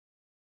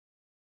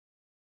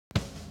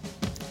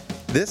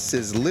This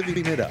is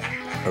Living It Up,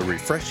 a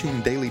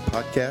refreshing daily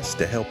podcast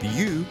to help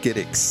you get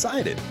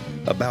excited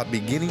about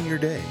beginning your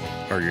day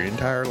or your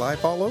entire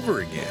life all over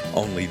again.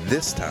 Only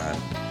this time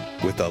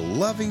with a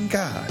loving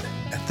God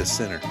at the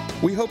center.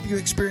 We hope you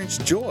experience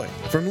joy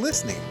from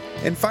listening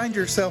and find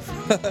yourself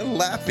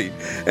laughing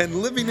and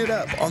living it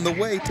up on the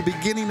way to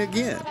beginning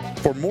again.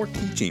 For more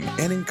teaching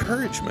and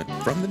encouragement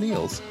from the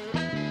Neals,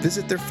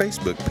 visit their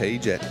Facebook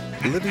page at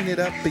Living It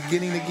Up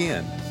Beginning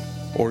Again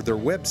or their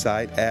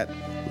website at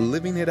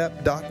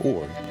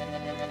livingitup.org.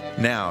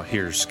 Now,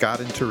 here's Scott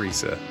and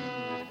Teresa.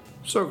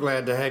 So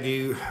glad to have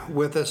you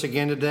with us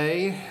again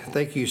today.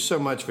 Thank you so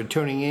much for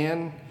tuning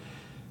in.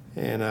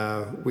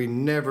 And we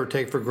never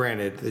take for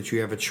granted that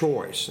you have a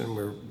choice. And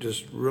we're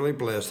just really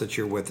blessed that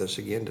you're with us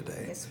again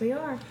today. Yes, we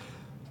are.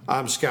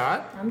 I'm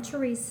Scott. I'm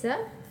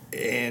Teresa.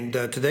 And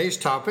today's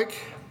topic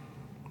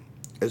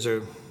is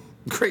a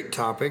great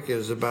topic,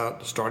 is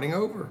about starting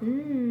over.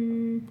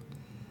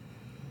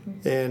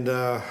 And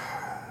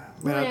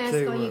I want to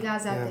ask all you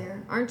guys out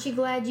there, aren't you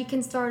glad you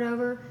can start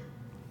over?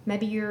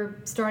 Maybe you're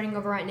starting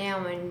over right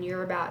now and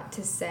you're about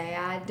to say,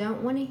 I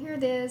don't want to hear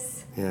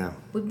this. Yeah.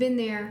 We've been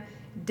there,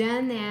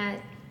 done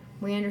that.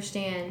 We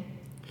understand.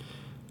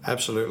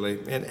 Absolutely.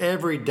 And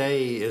every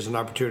day is an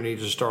opportunity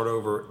to start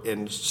over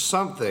in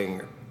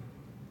something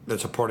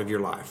that's a part of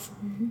your life.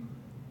 Mm-hmm.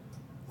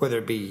 Whether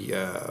it be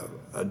a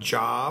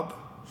job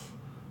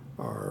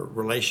or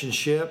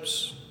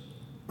relationships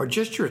or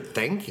just your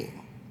thinking.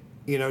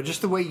 You know,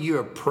 just the way you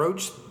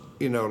approach,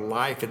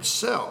 life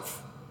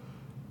itself.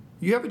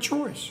 You have a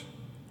choice.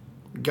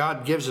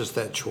 God gives us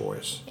that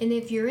choice. And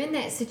if you're in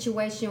that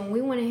situation,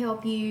 we want to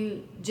help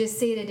you just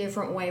see it a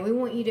different way. We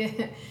want you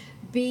to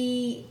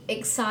be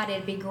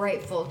excited, be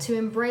grateful, to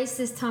embrace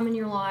this time in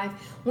your life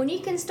when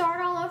you can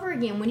start all over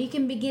again, when you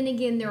can begin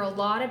again. There are a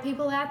lot of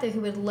people out there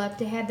who would love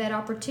to have that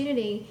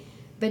opportunity,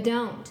 but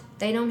don't.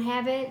 They don't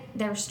have it.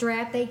 They're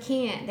strapped. They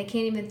can't. They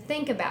can't even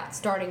think about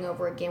starting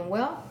over again.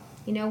 Well,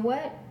 you know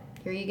what?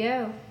 Here you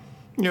go.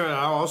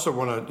 I also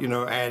want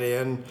to, add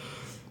in,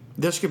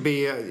 this could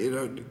be,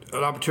 an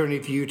opportunity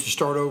for you to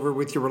start over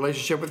with your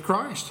relationship with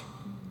Christ.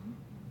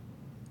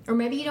 Or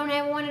maybe you don't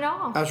have one at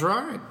all. That's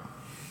right.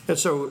 And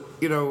so,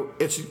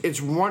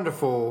 it's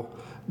wonderful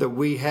that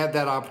we have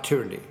that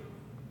opportunity.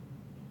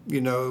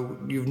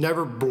 You've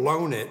never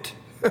blown it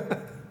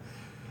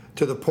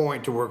to the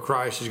point to where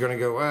Christ is going to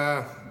go,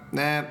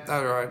 nah,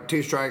 all right,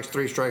 2 strikes,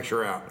 3 strikes,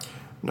 you're out.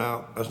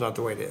 No, that's not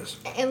the way it is.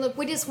 And look,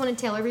 we just want to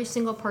tell every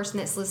single person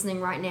that's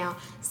listening right now,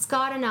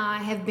 Scott and I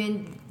have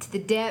been to the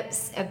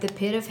depths of the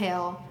pit of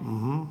hell,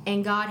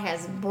 and God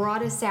has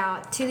brought us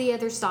out to the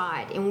other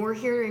side, and we're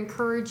here to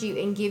encourage you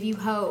and give you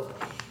hope.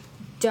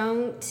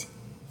 Don't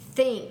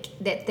think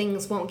that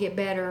things won't get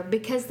better,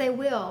 because they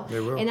will. They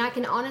will. And I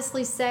can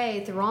honestly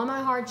say, through all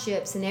my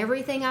hardships and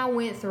everything I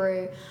went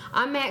through,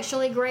 I'm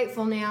actually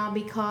grateful now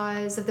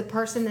because of the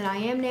person that I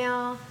am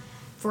now,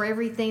 for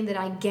everything that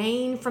I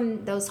gained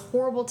from those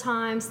horrible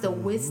times, the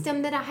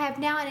wisdom that I have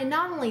now. And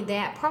not only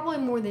that, probably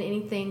more than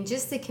anything,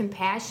 just the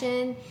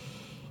compassion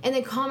and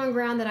the common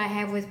ground that I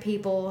have with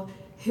people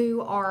who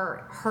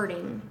are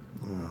hurting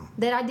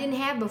that I didn't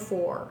have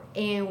before.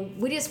 And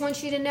we just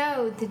want you to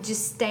know to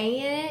just stay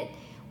in it,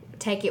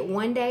 take it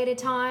one day at a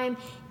time,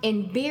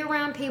 and be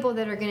around people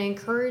that are going to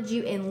encourage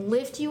you and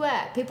lift you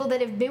up, people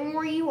that have been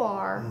where you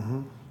are.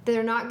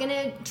 They're not going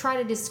to try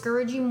to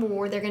discourage you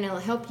more. They're going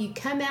to help you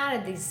come out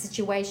of these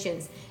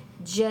situations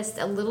just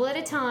a little at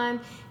a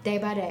time, day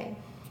by day.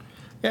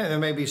 Yeah, there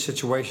may be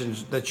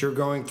situations that you're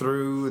going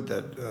through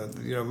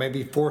that, may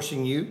be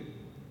forcing you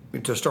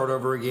to start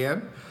over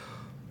again,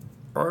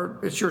 or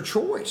it's your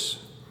choice.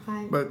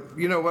 Right. But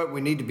you know what?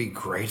 We need to be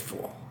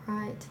grateful.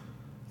 Right.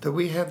 That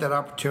we have that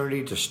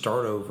opportunity to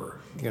start over,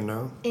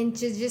 And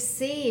to just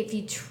see if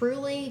you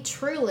truly,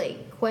 truly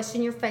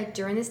question your faith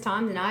during this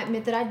time. And I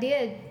admit that I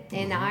did.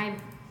 And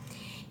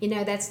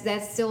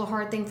that's still a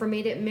hard thing for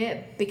me to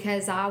admit,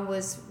 because I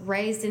was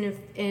raised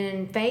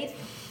in faith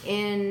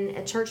in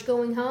a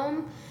church-going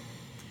home.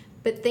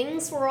 But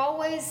things were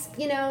always,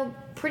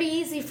 pretty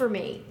easy for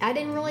me. I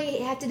didn't really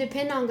have to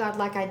depend on God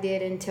like I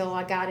did until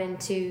I got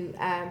into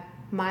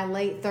my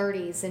late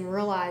 30s and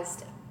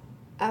realized,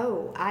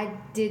 I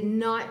did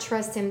not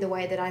trust him the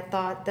way that I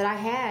thought that I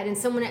had. And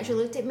someone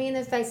actually looked at me in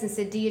the face and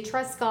said, do you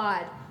trust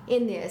God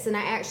in this? And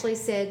I actually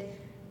said,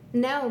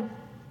 no,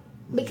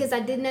 because I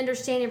didn't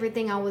understand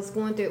everything I was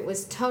going through. It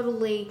was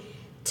totally,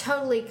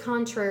 totally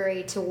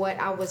contrary to what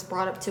I was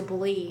brought up to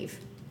believe.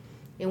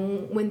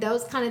 And when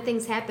those kind of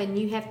things happen,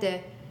 you have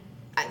to,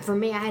 for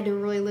me, I had to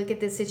really look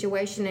at this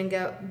situation and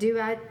go, do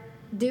I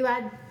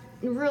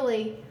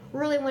really,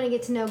 really want to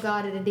get to know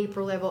God at a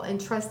deeper level and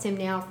trust him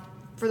now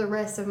for the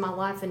rest of my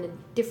life in a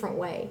different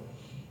way?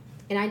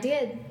 And I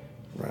did.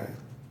 Right.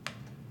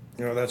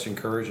 That's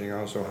encouraging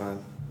also,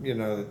 hon.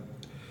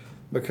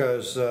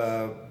 Because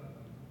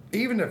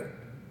even if,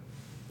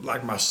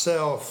 like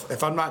myself,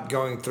 if I'm not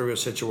going through a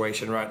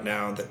situation right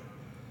now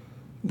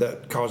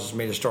that causes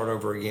me to start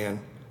over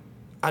again,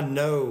 I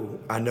know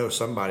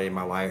somebody in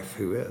my life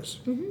who is.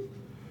 Mm-hmm.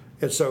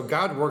 And so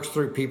God works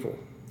through people.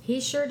 He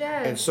sure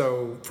does. And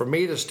so for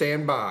me to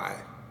stand by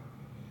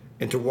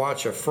and to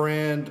watch a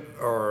friend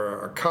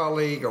or a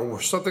colleague or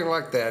something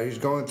like that who's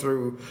going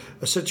through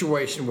a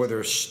situation where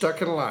they're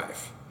stuck in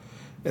life,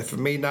 and for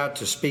me not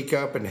to speak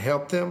up and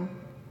help them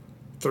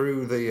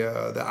through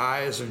the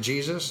eyes of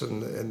Jesus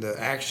and the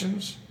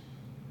actions,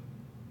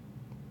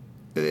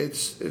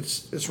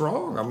 it's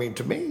wrong. I mean,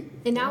 to me.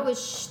 And I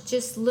was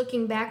just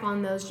looking back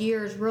on those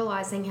years,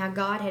 realizing how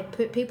God had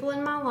put people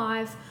in my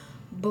life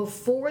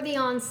before the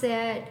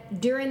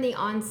onset, during the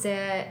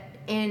onset,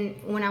 and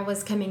when I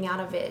was coming out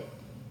of it.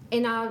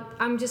 And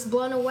I'm just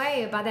blown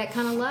away by that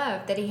kind of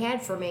love that He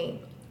had for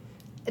me,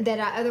 that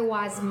I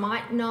otherwise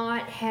might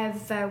not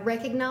have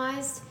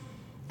recognized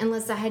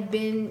unless I had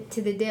been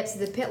to the depths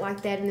of the pit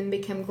like that and then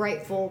become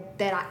grateful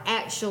that I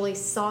actually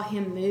saw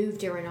Him move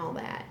during all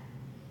that.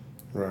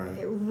 Right.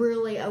 It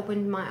really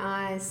opened my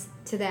eyes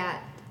to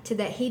that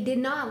He did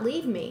not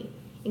leave me.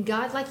 And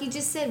God, like you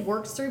just said,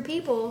 works through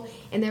people,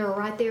 and they were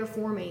right there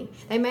for me.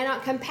 They may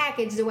not come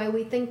packaged the way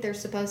we think they're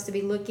supposed to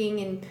be looking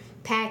and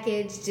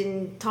packaged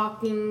and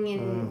talking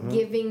and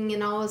giving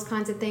and all those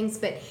kinds of things,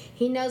 but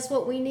He knows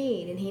what we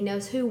need, and He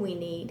knows who we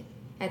need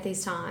at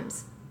these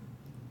times.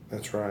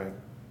 That's right.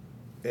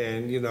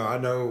 And, I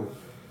know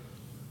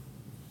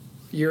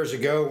years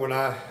ago when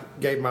I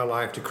gave my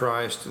life to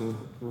Christ and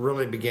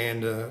really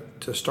began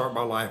to start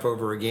my life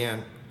over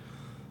again,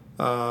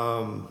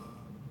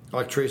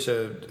 like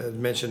Teresa had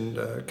mentioned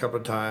a couple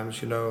of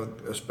times,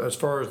 as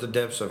far as the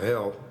depths of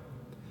hell,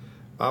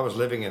 I was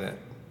living in it.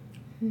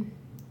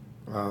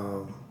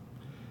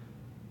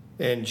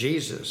 And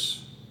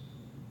Jesus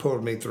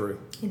pulled me through.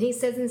 And He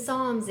says in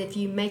Psalms, if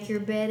you make your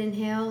bed in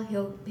hell,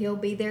 He'll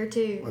be there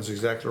too. That's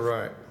exactly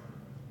right.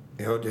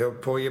 He'll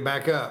pull you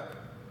back up.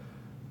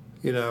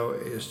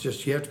 It's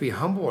just you have to be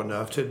humble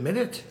enough to admit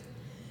it.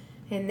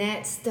 And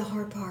that's the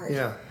hard part.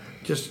 Yeah.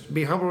 Just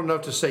be humble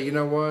enough to say, you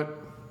know what?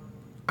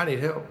 I need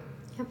help.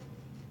 Yep.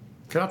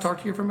 Can I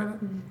talk to you for a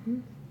minute? Mm-hmm.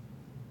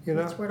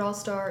 That's where it all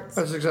starts.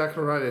 That's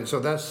exactly right. And so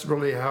that's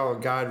really how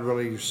God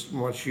really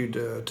wants you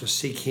to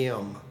seek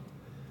Him.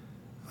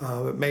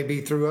 It may be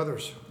through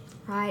others.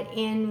 Right,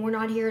 and we're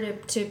not here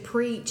to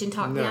preach and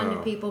talk down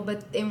to people,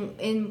 but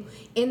in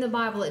the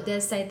Bible it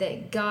does say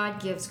that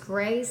God gives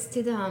grace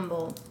to the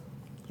humble.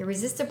 He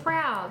resists the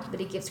proud,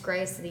 but He gives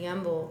grace to the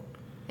humble.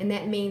 And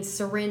that means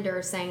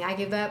surrender, saying, I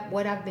give up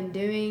what I've been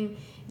doing,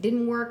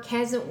 didn't work,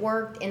 hasn't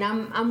worked, and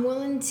I'm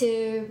willing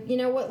to,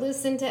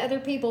 listen to other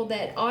people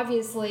that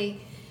obviously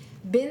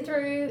been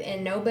through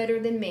and know better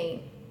than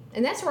me.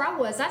 And that's where I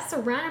was. I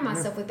surrounded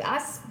myself with,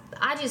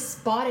 I just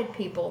spotted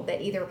people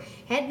that either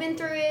had been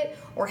through it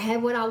or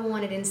had what I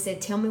wanted and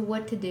said, tell me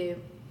what to do.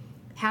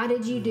 How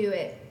did you do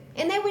it?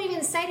 And they would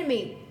even say to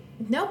me,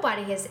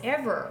 nobody has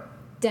ever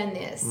done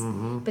this.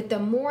 But the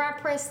more I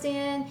pressed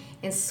in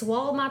and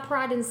swallowed my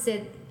pride and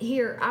said,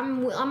 here,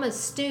 I'm a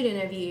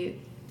student of you.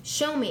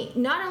 Show me.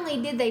 Not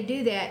only did they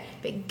do that,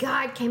 but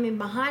God came in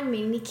behind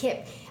me and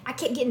I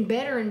kept getting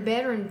better and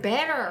better and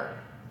better.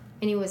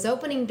 And He was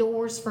opening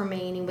doors for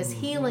me, and He was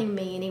healing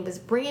me, and He was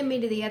bringing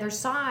me to the other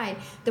side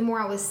the more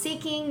I was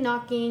seeking,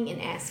 knocking,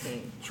 and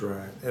asking. That's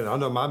right. And I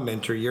know my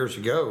mentor years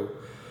ago,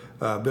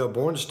 Bill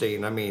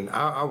Bornstein,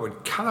 I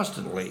would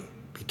constantly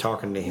be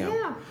talking to him.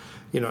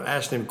 Yeah.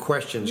 Asking him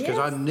questions because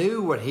I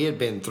knew what he had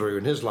been through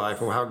in his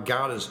life and how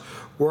God is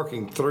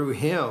working through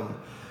him.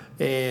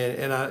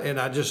 And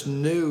I just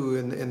knew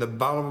in the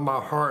bottom of my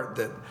heart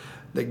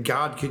that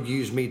God could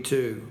use me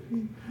too.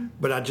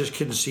 But I just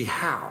couldn't see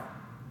how.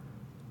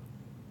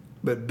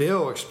 But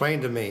Bill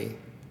explained to me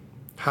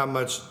how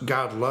much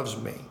God loves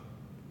me,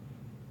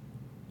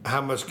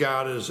 how much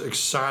God is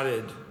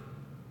excited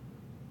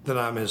that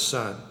I'm His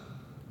son.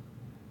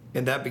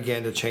 And that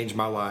began to change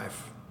my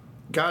life.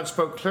 God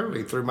spoke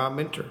clearly through my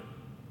mentor,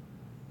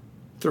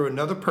 through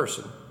another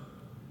person,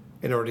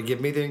 in order to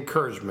give me the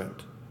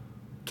encouragement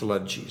to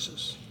love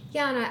Jesus.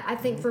 Yeah, and I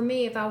think for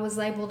me, if I was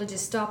able to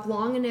just stop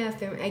long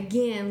enough and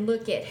again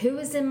look at who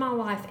was in my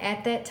life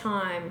at that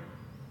time,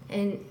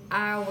 and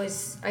I'm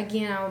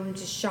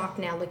just shocked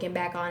now looking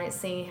back on it,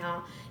 seeing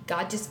how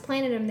God just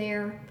planted him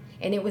there,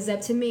 and it was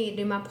up to me to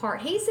do my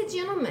part. He's a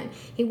gentleman.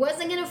 He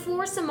wasn't going to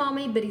force them on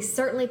me, but He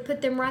certainly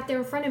put them right there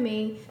in front of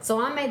me, so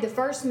I made the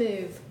first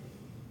move.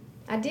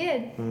 I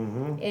did,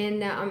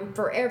 and I'm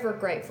forever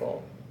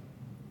grateful.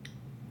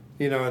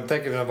 And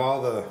thinking of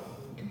all the,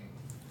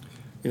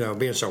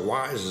 being so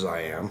wise as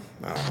I am,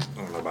 I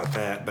don't know about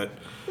that, but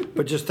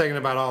just thinking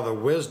about all the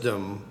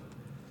wisdom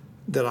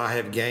that I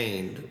have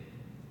gained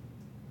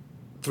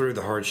through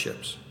the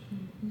hardships.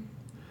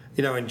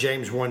 In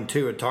James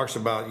 1:2, it talks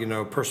about,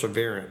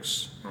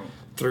 perseverance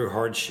through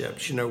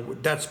hardships.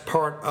 That's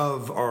part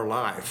of our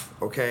life,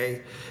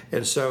 okay?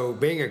 And so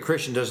being a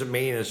Christian doesn't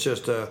mean it's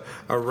just a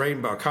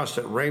rainbow, a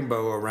constant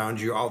rainbow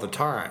around you all the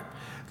time.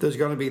 There's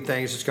going to be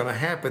things that's going to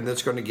happen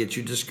that's going to get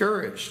you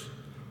discouraged.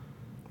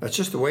 That's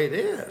just the way it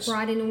is.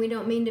 Right, and we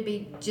don't mean to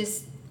be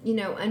just,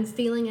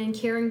 unfeeling and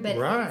uncaring, but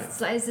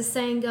as the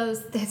saying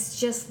goes, that's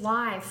just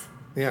life.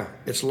 Yeah,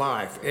 it's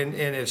life, and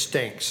it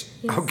stinks,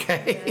 Yes,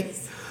 okay? it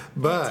does.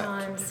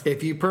 But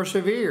if you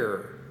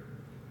persevere,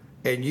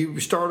 and you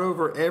start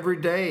over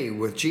every day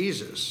with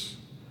Jesus,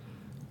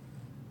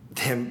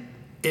 then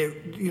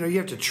you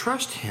have to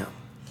trust him.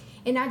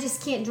 And I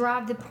just can't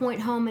drive the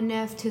point home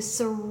enough to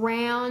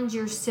surround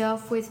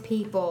yourself with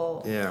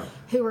people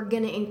who are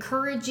going to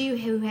encourage you,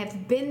 who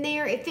have been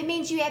there. If it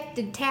means you have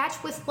to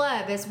detach with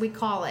love, as we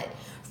call it,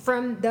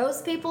 from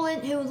those people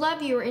who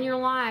love you or in your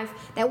life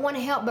that want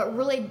to help, but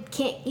really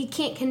you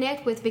can't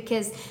connect with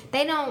because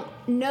they don't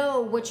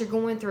know what you're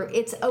going through.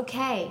 It's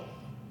okay.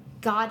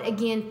 God,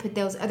 again, put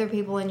those other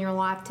people in your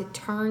life to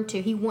turn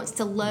to. He wants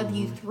to love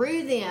you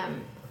through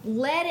them.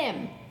 Let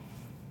him.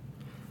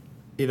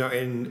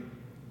 And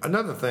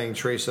another thing,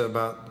 Teresa,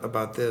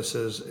 about this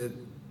is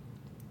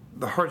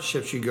the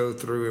hardships you go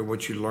through and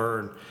what you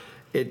learn,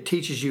 it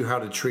teaches you how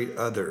to treat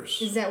others.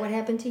 Is that what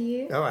happened to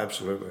you? Oh,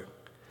 absolutely.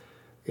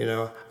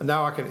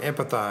 Now I can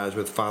empathize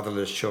with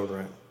fatherless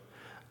children.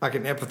 I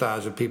can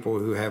empathize with people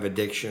who have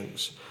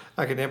addictions.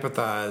 I can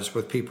empathize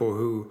with people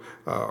who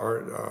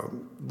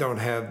don't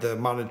have the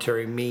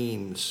monetary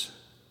means.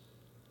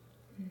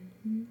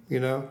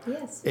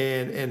 Yes.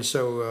 And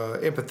so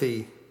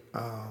empathy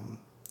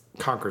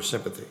conquers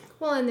sympathy.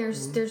 Well, and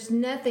there's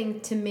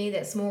nothing to me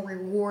that's more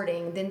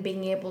rewarding than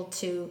being able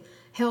to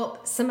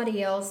help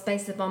somebody else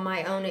based upon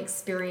my own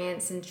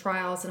experience and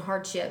trials and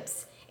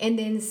hardships, and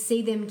then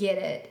see them get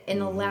it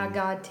and allow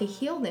God to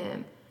heal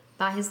them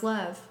by his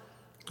love.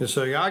 And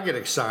so I get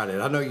excited.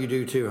 I know you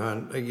do too,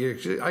 hon.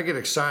 I get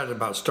excited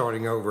about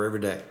starting over every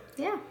day.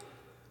 Yeah.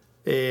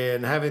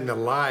 And having the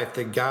life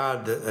that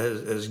God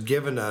has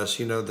given us,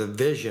 the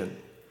vision,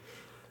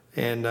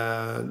 and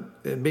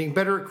being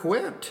better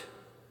equipped.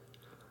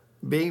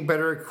 Being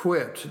better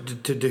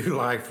equipped to do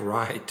life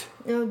right.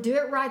 No, do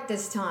it right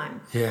this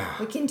time. Yeah.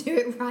 We can do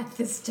it right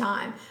this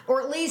time.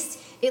 Or at least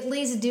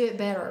do it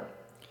better.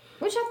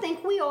 Which I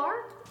think we are.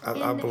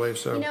 I believe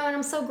so. And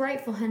I'm so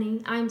grateful,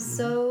 honey. I'm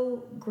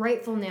so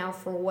grateful now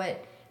for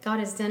what God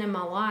has done in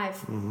my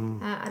life.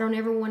 I don't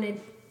ever want to,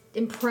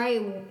 and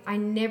pray, I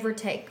never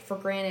take for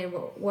granted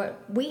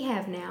what we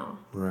have now.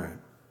 Right.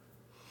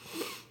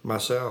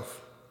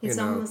 Myself. It's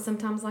almost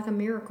sometimes like a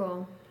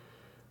miracle.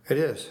 It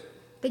is.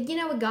 But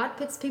God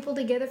puts people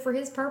together for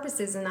his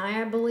purposes, and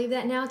I believe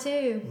that now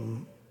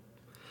too.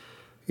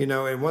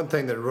 And one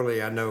thing that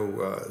really I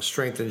know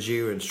strengthens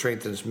you and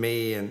strengthens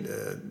me, and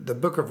the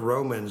book of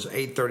Romans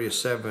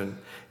 8:37,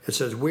 it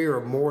says, we are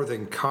more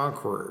than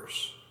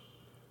conquerors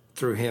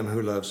through him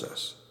who loves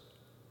us.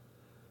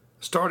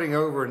 Starting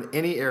over in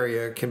any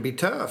area can be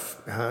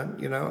tough, huh?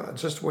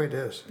 It's just the way it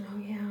is. Oh,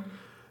 yeah.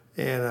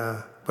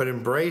 And but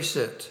embrace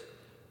it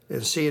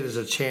and see it as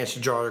a chance to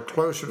draw you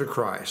closer to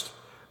Christ,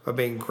 by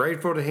being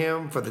grateful to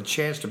him for the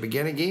chance to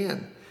begin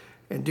again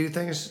and do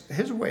things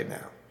his way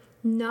now.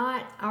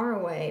 Not our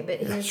way, but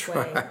his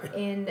way. Right.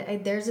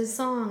 And there's a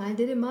song, I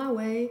did it my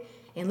way,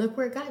 and look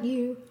where it got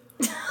you.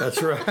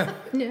 That's right.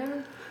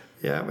 No.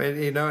 Yeah,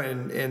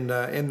 and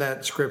in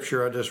that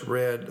scripture I just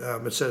read,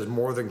 it says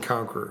more than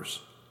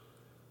conquerors.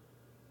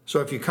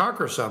 So if you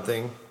conquer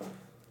something,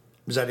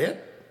 is that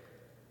it?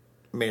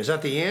 I mean, is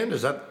that the end?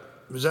 Is that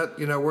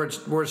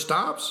where it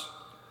stops?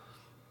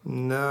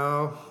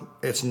 No,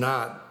 it's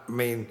not. I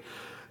mean,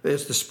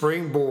 it's the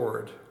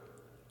springboard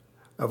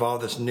of all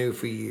that's new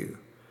for you.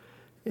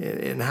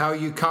 And how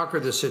you conquer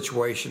this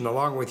situation,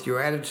 along with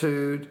your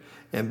attitude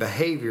and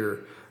behavior,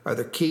 are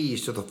the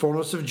keys to the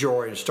fullness of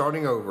joy and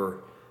starting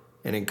over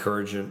and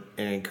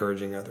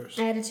encouraging others.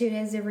 Attitude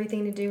has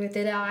everything to do with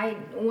it.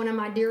 One of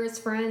my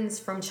dearest friends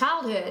from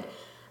childhood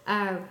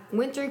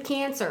went through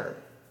cancer.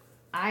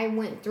 I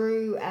went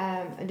through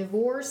a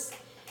divorce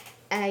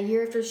a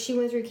year after she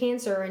went through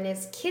cancer, and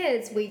as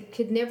kids we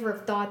could never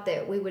have thought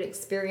that we would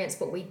experience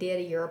what we did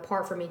a year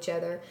apart from each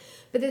other.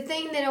 But the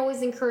thing that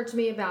always encouraged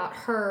me about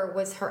her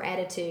was her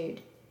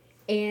attitude.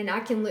 And I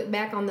can look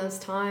back on those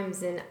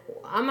times, and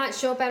I might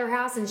show up at her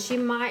house and she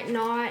might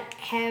not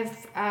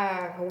have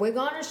a wig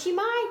on, or she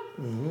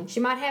might. She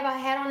might have a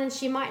hat on and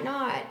she might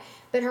not.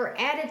 But her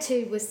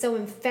attitude was so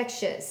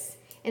infectious.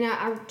 And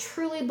I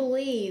truly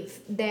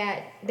believe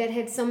that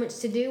had so much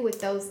to do with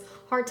those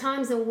hard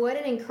times, and what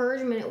an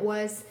encouragement it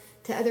was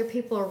to other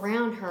people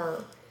around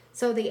her.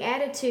 So the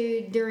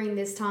attitude during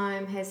this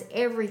time has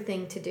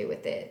everything to do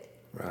with it.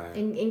 Right.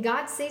 And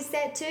God sees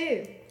that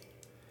too.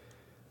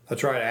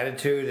 That's right.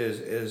 Attitude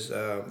is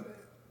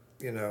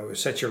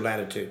set your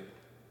latitude.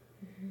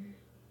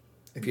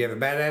 If you have a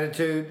bad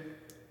attitude,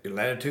 your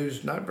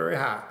latitude's not very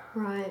high.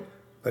 Right.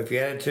 But if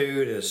your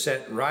attitude is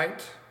set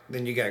right,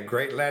 then you got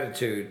great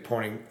latitude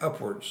pointing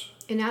upwards.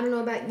 And I don't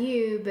know about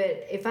you,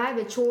 but if I have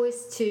a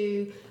choice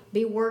to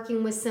be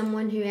working with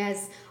someone who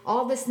has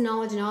all this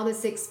knowledge and all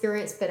this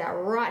experience but a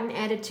rotten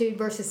attitude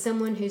versus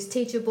someone who's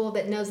teachable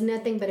that knows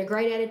nothing but a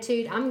great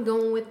attitude, I'm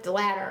going with the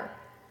latter.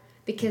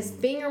 Because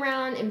being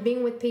around and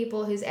being with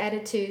people whose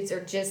attitudes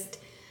are just,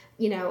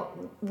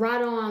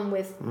 right on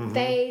with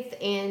faith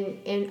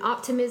and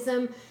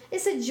optimism,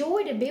 it's a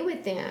joy to be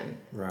with them.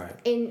 Right.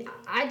 And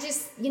I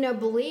just,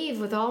 believe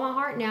with all my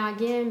heart now,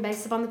 again,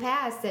 based upon the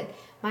past, that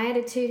my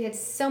attitude had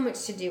so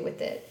much to do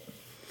with it.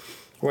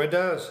 Well, it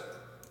does.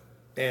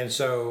 And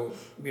so,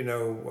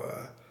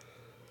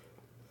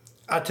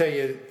 I tell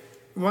you,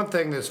 one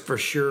thing that's for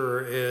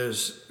sure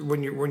is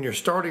when you're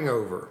starting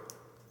over,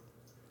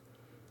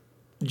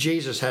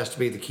 Jesus has to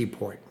be the key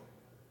point.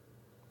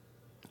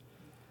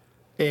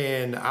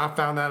 And I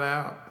found that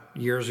out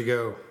years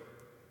ago.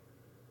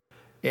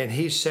 And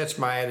he sets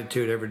my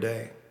attitude every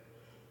day.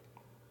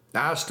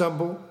 Now I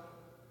stumble.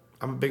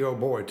 I'm a big old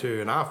boy too,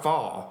 and I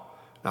fall.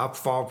 And I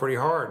fall pretty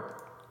hard.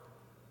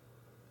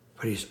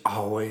 But he's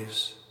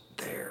always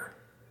there.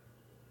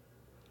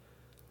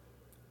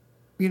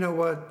 You know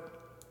what?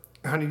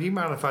 Honey, do you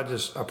mind if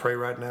I pray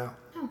right now?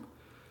 No.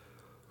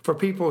 For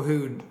people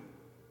who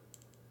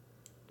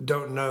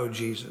don't know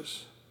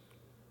Jesus,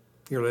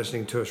 you're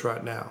listening to us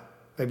right now.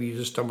 Maybe you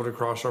just stumbled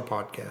across our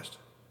podcast.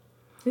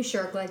 We're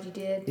sure glad you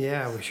did.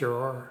 Yeah, we sure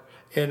are.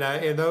 And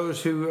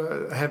those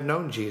who have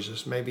known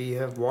Jesus, maybe you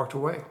have walked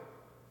away.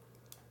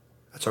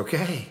 That's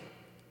okay.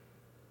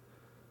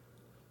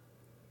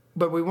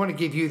 But we want to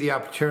give you the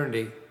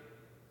opportunity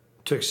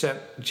to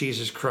accept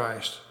Jesus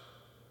Christ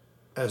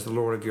as the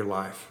Lord of your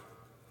life.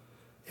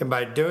 And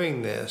by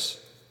doing this,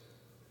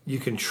 you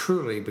can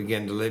truly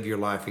begin to live your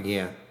life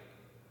again.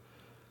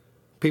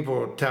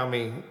 People tell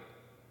me,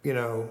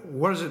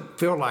 what does it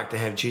feel like to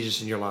have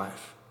Jesus in your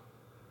life?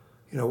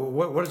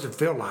 What does it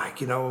feel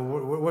like?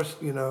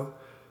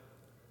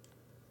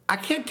 I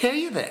can't tell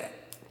you that.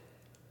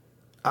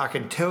 I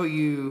can tell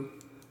you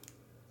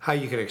how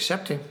you can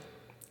accept him,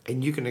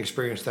 and you can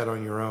experience that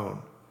on your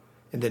own.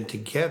 And then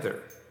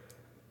together,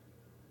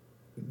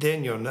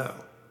 then you'll know.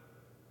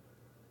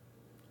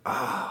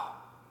 Oh,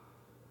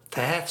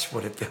 that's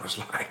what it feels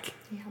like.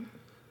 Yeah.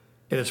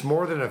 And it's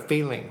more than a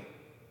feeling.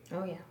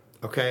 Oh, yeah.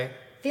 Okay?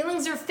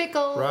 Feelings are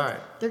fickle. Right.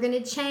 They're going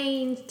to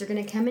change. They're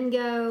going to come and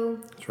go.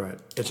 That's right.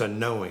 It's a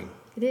knowing.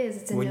 It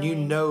is. It's a When you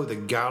knowing. know the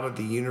God of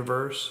the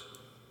universe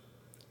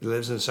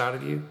lives inside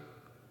of you,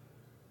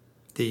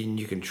 then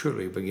you can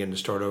truly begin to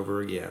start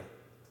over again.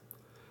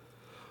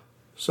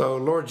 So,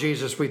 Lord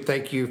Jesus, we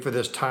thank you for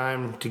this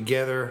time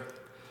together.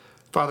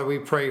 Father, we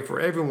pray for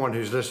everyone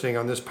who's listening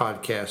on this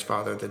podcast,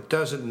 Father, that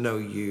doesn't know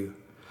you.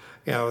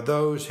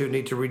 Those who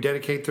need to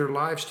rededicate their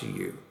lives to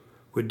you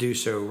would do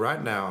so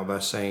right now by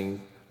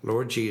saying,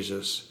 Lord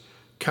Jesus,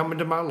 come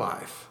into my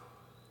life.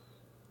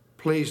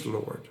 Please,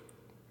 Lord,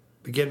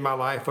 begin my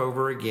life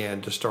over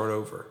again to start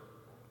over.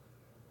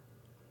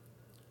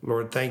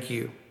 Lord, thank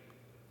you.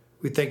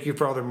 We thank you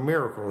for all the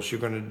miracles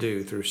you're going to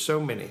do through so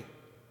many.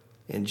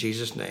 In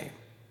Jesus' name,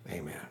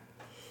 amen.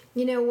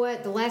 You know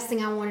what? The last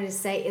thing I wanted to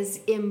say is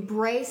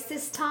embrace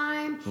this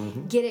time.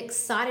 Mm-hmm. Get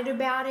excited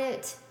about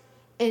it.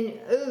 And,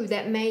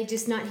 that may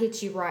just not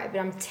hit you right. But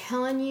I'm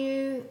telling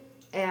you,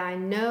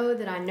 and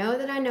I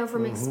know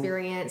from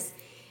experience,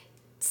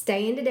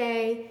 stay in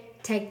today.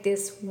 Take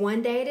this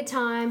one day at a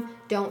time.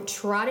 Don't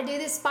try to do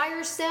this by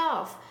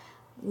yourself.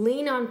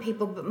 Lean on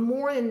people. But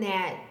more than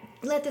that,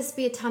 let this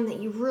be a time that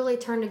you really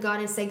turn to God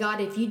and say,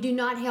 God, if you do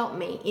not help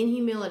me in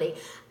humility,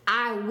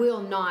 I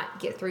will not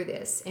get through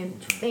this.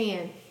 And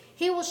then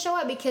he will show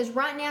up, because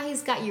right now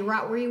he's got you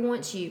right where he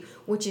wants you,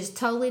 which is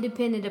totally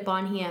dependent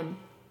upon him.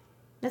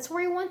 That's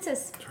where he wants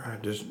us. That's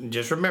right.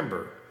 Just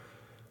remember,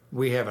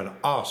 we have an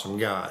awesome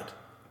God.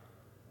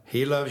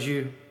 He loves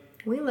you.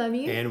 We love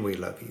you. And we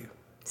love you.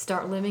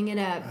 Start living it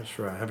up. That's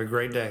right. Have a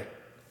great day.